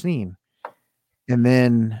they'd ever seen. And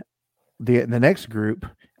then the next group,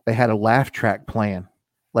 they had a laugh track playing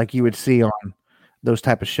like you would see on those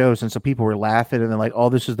type of shows. And so people were laughing and then like, oh,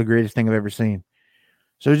 this is the greatest thing I've ever seen.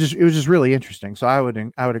 So it was just really interesting. So I would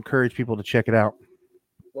encourage people to check it out.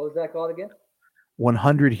 What was that called again?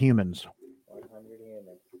 100 Humans. 100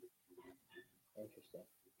 Humans. Interesting.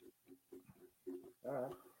 All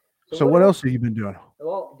right. So what else have you been doing?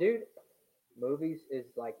 Well, dude, movies is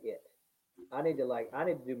like it. I need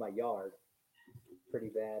to do my yard pretty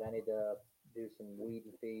bad. I need to do some weed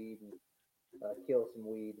and feed and kill some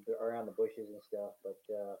weed around the bushes and stuff. But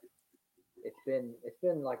it's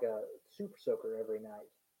been like a super soaker every night.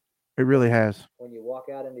 It really has. When you walk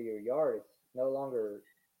out into your yard, it's no longer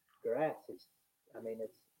grass. It's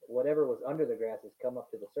whatever was under the grass has come up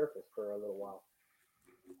to the surface for a little while.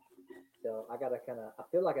 So I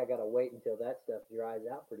feel like I gotta wait until that stuff dries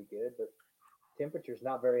out pretty good, but temperature's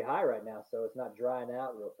not very high right now, so it's not drying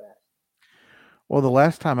out real fast. Well, the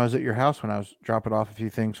last time I was at your house when I was dropping off a few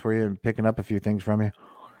things for you and picking up a few things from you,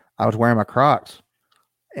 I was wearing my Crocs.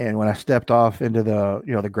 And when I stepped off into the,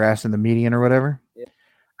 the grass in the median or whatever, yeah.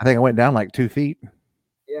 I think I went down like 2 feet.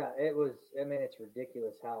 Yeah, it was, it's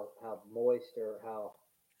ridiculous how moist or how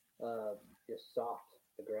just soft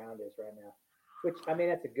the ground is right now. Which,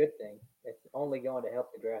 that's a good thing. It's only going to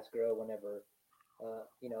help the grass grow whenever,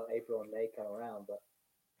 April and May come around. But,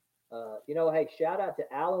 hey, shout out to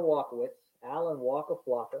Alan Walkowitz, Alan Waka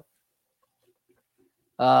Flocka.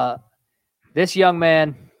 This young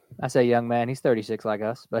man, I say young man, he's 36 like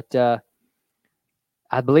us, but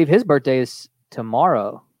I believe his birthday is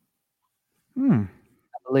tomorrow. I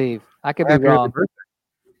believe. I could be wrong.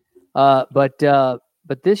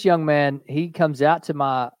 But this young man, he comes out to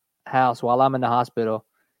my house while I'm in the hospital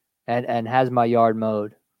and has my yard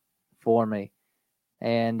mowed for me.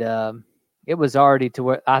 And it was already to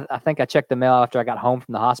where I think I checked the mail after I got home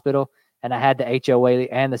from the hospital, and I had the HOA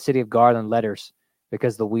and the City of Garland letters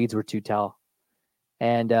because the weeds were too tall.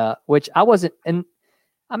 And which I wasn't, and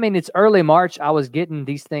it's early March. I was getting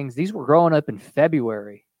these things. These were growing up in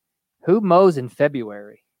February. Who mows in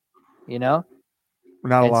February? Not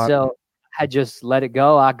a lot. So I just let it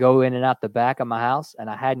go. I go in and out the back of my house, and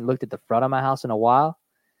I hadn't looked at the front of my house in a while.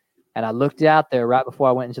 And I looked out there right before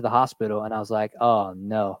I went into the hospital, and I was like, oh,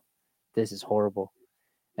 no, this is horrible.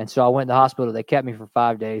 And so I went to the hospital. They kept me for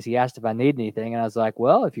 5 days. He asked if I needed anything, and I was like,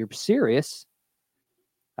 well, if you're serious,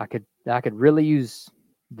 I could really use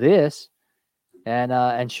this.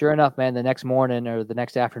 And sure enough, man, the next morning or the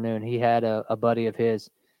next afternoon, he had a buddy of his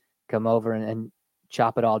come over and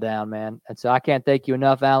chop it all down, man. And so I can't thank you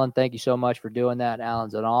enough, Alan. Thank you so much for doing that.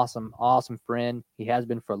 Alan's an awesome, awesome friend. He has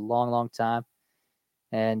been for a long, long time.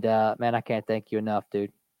 And, man, I can't thank you enough,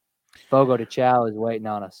 dude. Fogo de Chao is waiting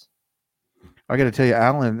on us. I got to tell you,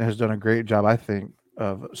 Alan has done a great job, I think,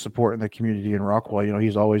 of supporting the community in Rockwall.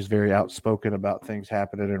 He's always very outspoken about things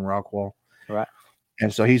happening in Rockwall. Right.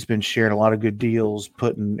 And so he's been sharing a lot of good deals,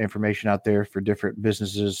 putting information out there for different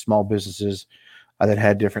businesses, small businesses that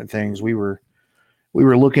had different things. We were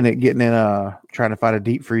looking at getting in trying to find a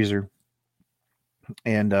deep freezer,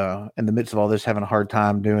 and in the midst of all this, having a hard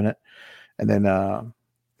time doing it. And then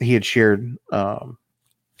he had shared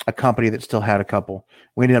a company that still had a couple.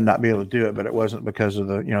 We ended up not being able to do it, but it wasn't because of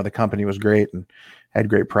the company was great and had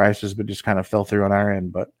great prices, but just kind of fell through on our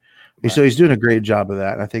end. But right. So he's doing a great job of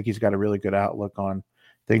that. And I think he's got a really good outlook on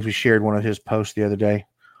things. We shared one of his posts the other day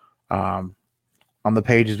on the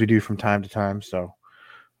pages we do from time to time. So,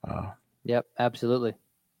 yep, absolutely.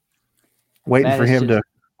 Waiting for him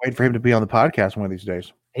to be on the podcast one of these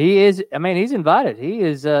days. He is. He's invited. He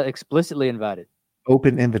is explicitly invited.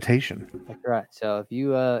 Open invitation. That's right. So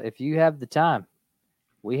if you have the time,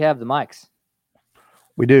 we have the mics.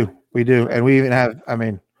 We do, and we even have.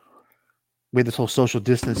 We have this whole social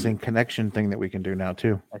distancing connection thing that we can do now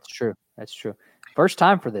too. That's true. First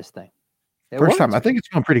time for this thing. First time. I think it's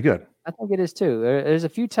going pretty good. I think it is too. There's a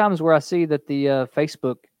few times where I see that the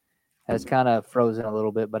Facebook has kind of frozen a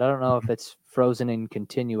little bit, but I don't know if it's frozen in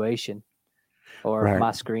continuation or if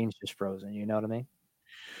my screen's just frozen. You know what I mean?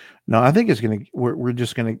 No, I think we're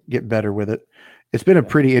just gonna get better with it. It's been a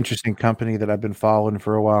pretty interesting company that I've been following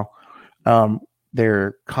for a while.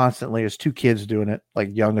 They're constantly, as two kids doing it, like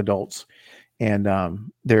young adults, and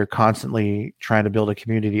they're constantly trying to build a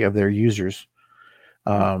community of their users.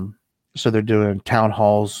 So they're doing town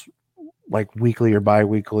halls like weekly or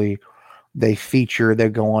bi-weekly. They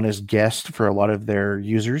go on as guests for a lot of their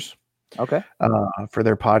users. Okay. For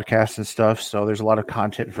their podcasts and stuff. So there's a lot of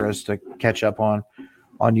content for us to catch up on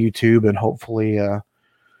YouTube, and hopefully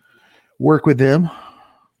work with them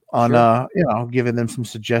on giving them some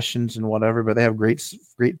suggestions and whatever. But they have great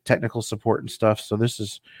technical support and stuff. So this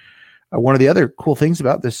is one of the other cool things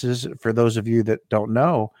about this is, for those of you that don't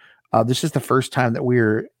know, this is the first time that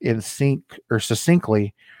we're in sync or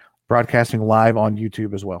succinctly broadcasting live on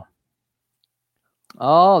YouTube as well.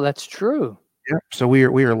 Oh, that's true. Yeah. So we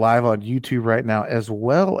are live on YouTube right now as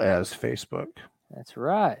well as Facebook. That's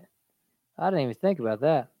right. I didn't even think about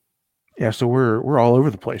that. Yeah. So we're all over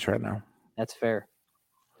the place right now. That's fair.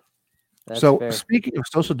 That's so fair. speaking of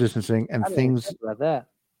social distancing and I didn't even things, think about that.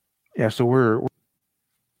 yeah. So we're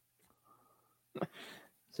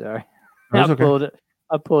Sorry. That's I okay.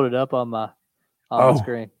 pulled it up on my Oh.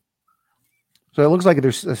 screen. So it looks like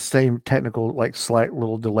there's the same technical, like slight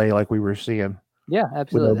little delay like we were seeing. Yeah,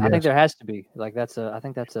 absolutely. I think OBS. there has to be. Like I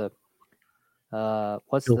think that's a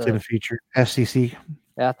what's Built-in the feature, FCC.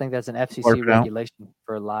 Yeah, I think that's an FCC Blurb it out. regulation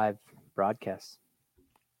for live broadcasts.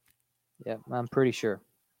 Yeah, I'm pretty sure.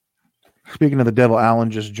 Speaking of the devil, Alan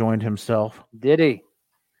just joined himself. Did he?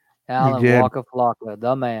 Alan did. Waka Flocka,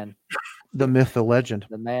 the man. The myth, the legend.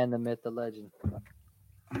 The man, the myth, the legend.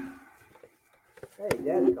 Hey,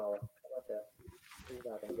 Dad's calling. How about that? He's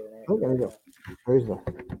not going to get an answer. Oh, there you go. There's the.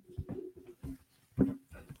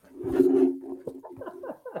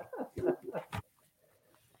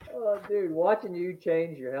 Oh, dude, watching you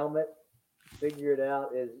change your helmet, figure it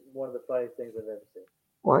out, is one of the funniest things I've ever seen.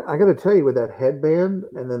 Well, I got to tell you, with that headband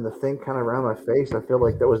and then the thing kind of around my face, I feel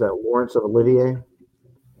like that was that Lawrence of Olivier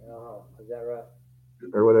Oh, is that right?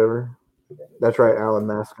 or whatever. That's right, Alan.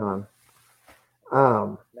 Mask on.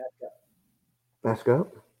 Mask up. Mask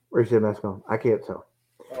up? Or you say mask on? I can't tell.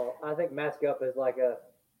 Oh, I think mask up is like a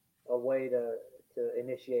way to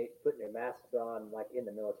initiate putting your mask on, like in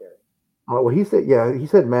the military. Oh, well, he said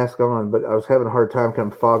mask on, but I was having a hard time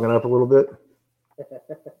kind of fogging up a little bit.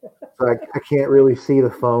 So I can't really see the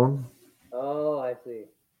phone. Oh, I see.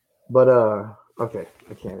 But, okay,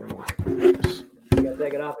 I can't anymore. You gotta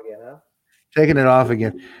take it off again, huh? Taking it off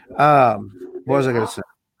again. What was I going to say?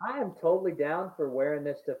 I am totally down for wearing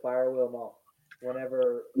this to Firewheel Mall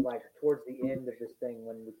whenever, like, towards the end of this thing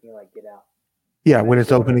when we can, like, get out. Yeah, when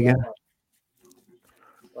it's open again.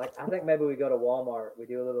 Like, I think maybe we go to Walmart. We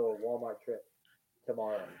do a little Walmart trip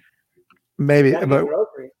tomorrow. Maybe, but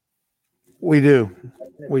we do.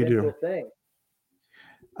 We do. Thing.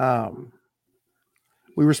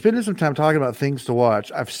 We were spending some time talking about things to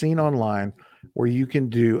watch. I've seen online where you can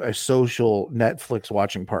do a social Netflix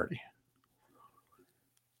watching party.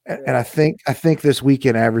 And I think this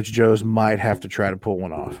weekend Average Joe's might have to try to pull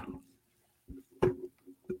one off.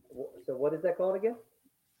 So what is that called again?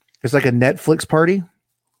 It's like a Netflix party.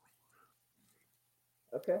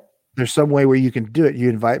 Okay. There's some way where you can do it. You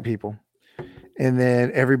invite people, and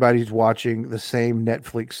then everybody's watching the same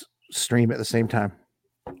Netflix stream at the same time.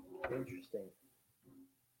 Interesting.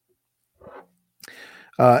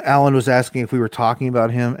 Alan was asking if we were talking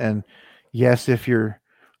about him, and yes, if your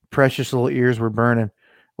precious little ears were burning,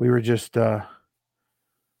 we were just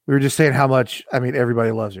saying how much. I mean,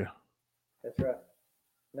 everybody loves you. That's right.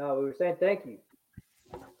 No, we were saying thank you.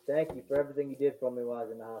 Thank you for everything you did for me while I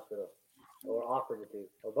was in the hospital, or offered to do,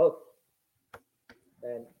 or both.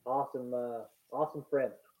 And awesome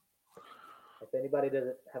friend. If anybody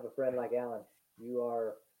doesn't have a friend like Alan, you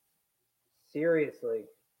are seriously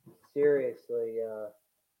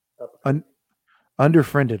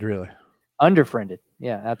Underfriended, really. Underfriended.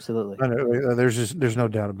 Yeah, absolutely. There's no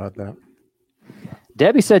doubt about that.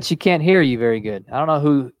 Debbie said she can't hear you very good. I don't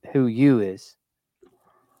know who you is.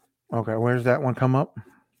 Okay, where's that one come up?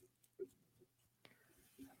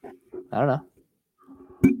 I don't know.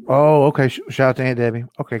 Oh, okay. Shout out to Aunt Debbie.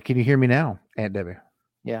 Okay, can you hear me now, Aunt Debbie?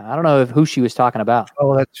 Yeah, I don't know who she was talking about.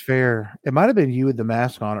 Oh, that's fair. It might have been you with the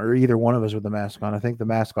mask on, or either one of us with the mask on. I think the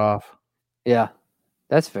mask off. Yeah,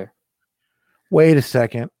 that's fair. Wait a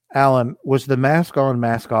second. Alan, was the mask on,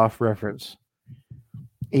 mask off reference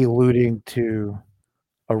alluding to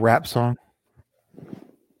a rap song?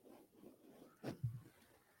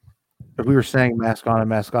 If we were saying mask on and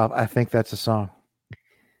mask off, I think that's a song.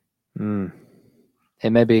 It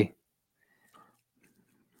may be.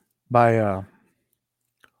 By I'm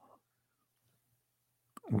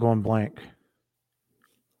going blank.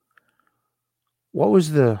 What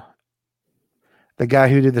was the guy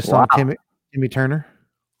who did the song? Wow. Timmy Turner?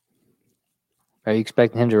 Are you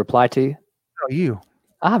expecting him to reply to you? No, you.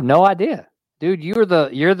 I have no idea. Dude, you're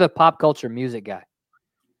the pop culture music guy.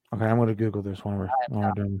 Okay, I'm gonna Google this one. We're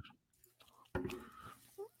done.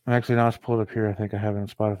 Actually, now it's pulled up here. I think I have it on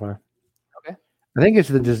Spotify. Okay. I think it's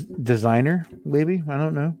the designer, maybe. I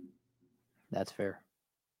don't know. That's fair.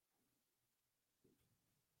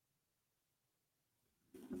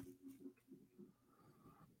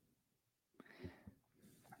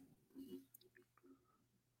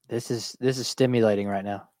 This is stimulating right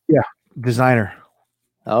now. Yeah, designer.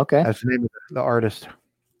 Okay. That's the name of the artist.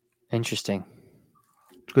 Interesting.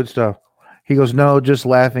 Good stuff. He goes, no, just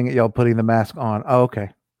laughing at y'all putting the mask on. Oh, okay.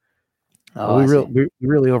 Oh, we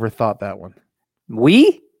really overthought that one.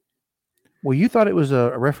 We? Well, you thought it was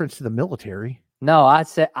a reference to the military. No,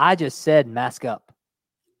 I just said mask up.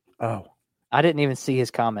 Oh, I didn't even see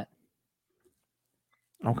his comment.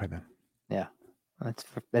 okay then. Yeah,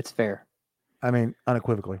 that's fair. I mean,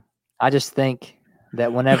 unequivocally. I just think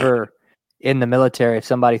that whenever in the military, if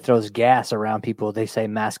somebody throws gas around people, they say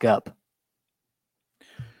mask up.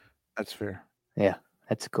 That's fair. Yeah,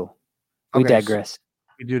 that's cool. We Okay, digress.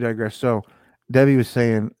 We do digress. So Debbie was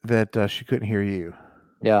saying that she couldn't hear you.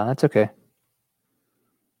 Yeah, that's okay.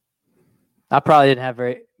 I probably didn't have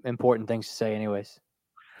very important things to say anyways.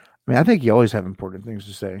 I mean, I think you always have important things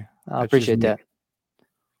to say. I appreciate that.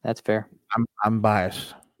 That's fair. I'm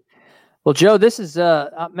biased. Well, Joe, this is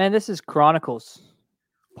this is Chronicles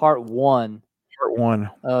Part 1. Part 1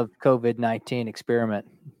 of COVID-19 experiment.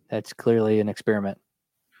 That's clearly an experiment.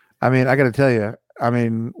 I mean, I got to tell you, I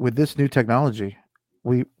mean, with this new technology,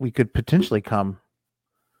 we could potentially come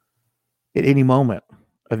at any moment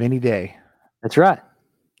of any day. That's right.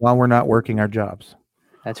 While we're not working our jobs.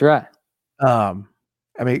 That's right. I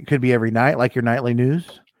mean, it could be every night, like your nightly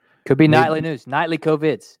news. Could be nightly news, nightly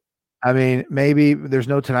COVIDs. I mean, maybe there's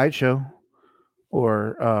no Tonight Show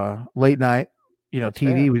or late night, That's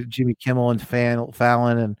TV fair. with Jimmy Kimmel and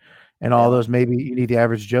Fallon and all those. Maybe you need the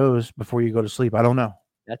average Joes before you go to sleep. I don't know.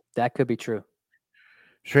 That could be true.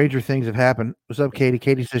 Stranger things have happened. What's up, Katie?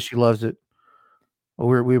 Katie says she loves it.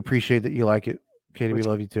 Well, we appreciate that you like it, Katie. We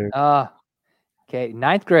love you too. Katie,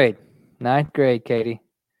 ninth grade, Katie.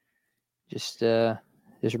 Just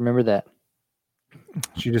remember that.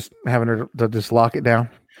 She just having her to just lock it down.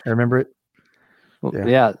 I remember it.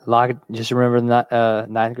 Yeah, lock it. Just remember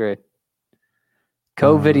ninth grade.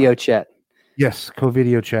 Co-video chat. Yes,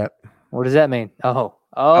 co-video chat. What does that mean? Oh,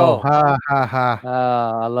 ha ha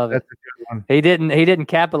ha. I love That's it. a good one. He didn't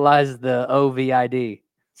capitalize the OVID.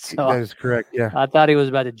 So That is correct. Yeah, I thought he was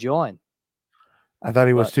about to join. I thought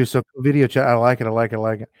he was too. So video chat. I like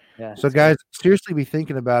it. Yeah. So guys, seriously, be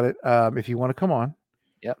thinking about it. If you want to come on,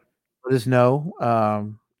 Yep. let us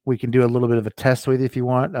know. We can do a little bit of a test with you if you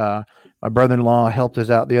want. My brother-in-law helped us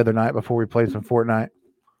out the other night before we played some Fortnite.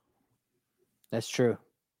 That's true.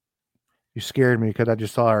 You scared me because I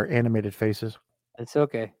just saw our animated faces. It's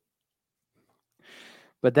okay.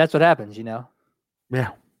 But that's what happens, Yeah. I mean,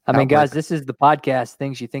 Outbreak. guys, this is the podcast,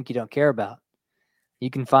 Things You Think You Don't Care About. You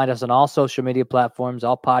can find us on all social media platforms,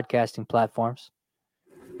 all podcasting platforms.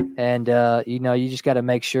 And, you just got to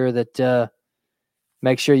make sure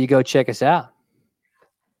you go check us out.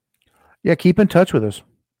 Yeah, keep in touch with us.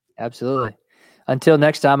 Absolutely. Until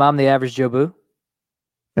next time, I'm the Average Joe Boo.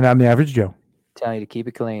 And I'm the Average Joe. Telling you to keep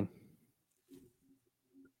it clean.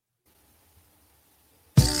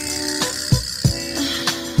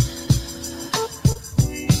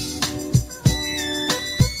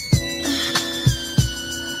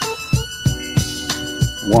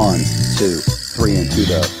 One, two, three, and to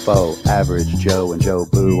the foe. Average Joe and Joe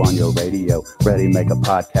Boo on your radio. Ready to make a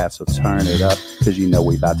podcast, so turn it up, because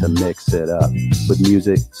we about to mix it up. With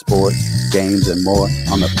music, sports, games, and more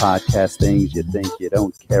on the podcast. Things you think you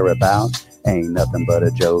don't care about. Ain't nothing but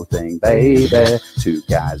a Joe thing, baby. Two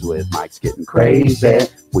guys with mics getting crazy.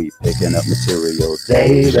 We picking up material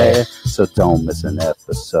daily, so don't miss an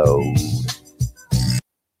episode.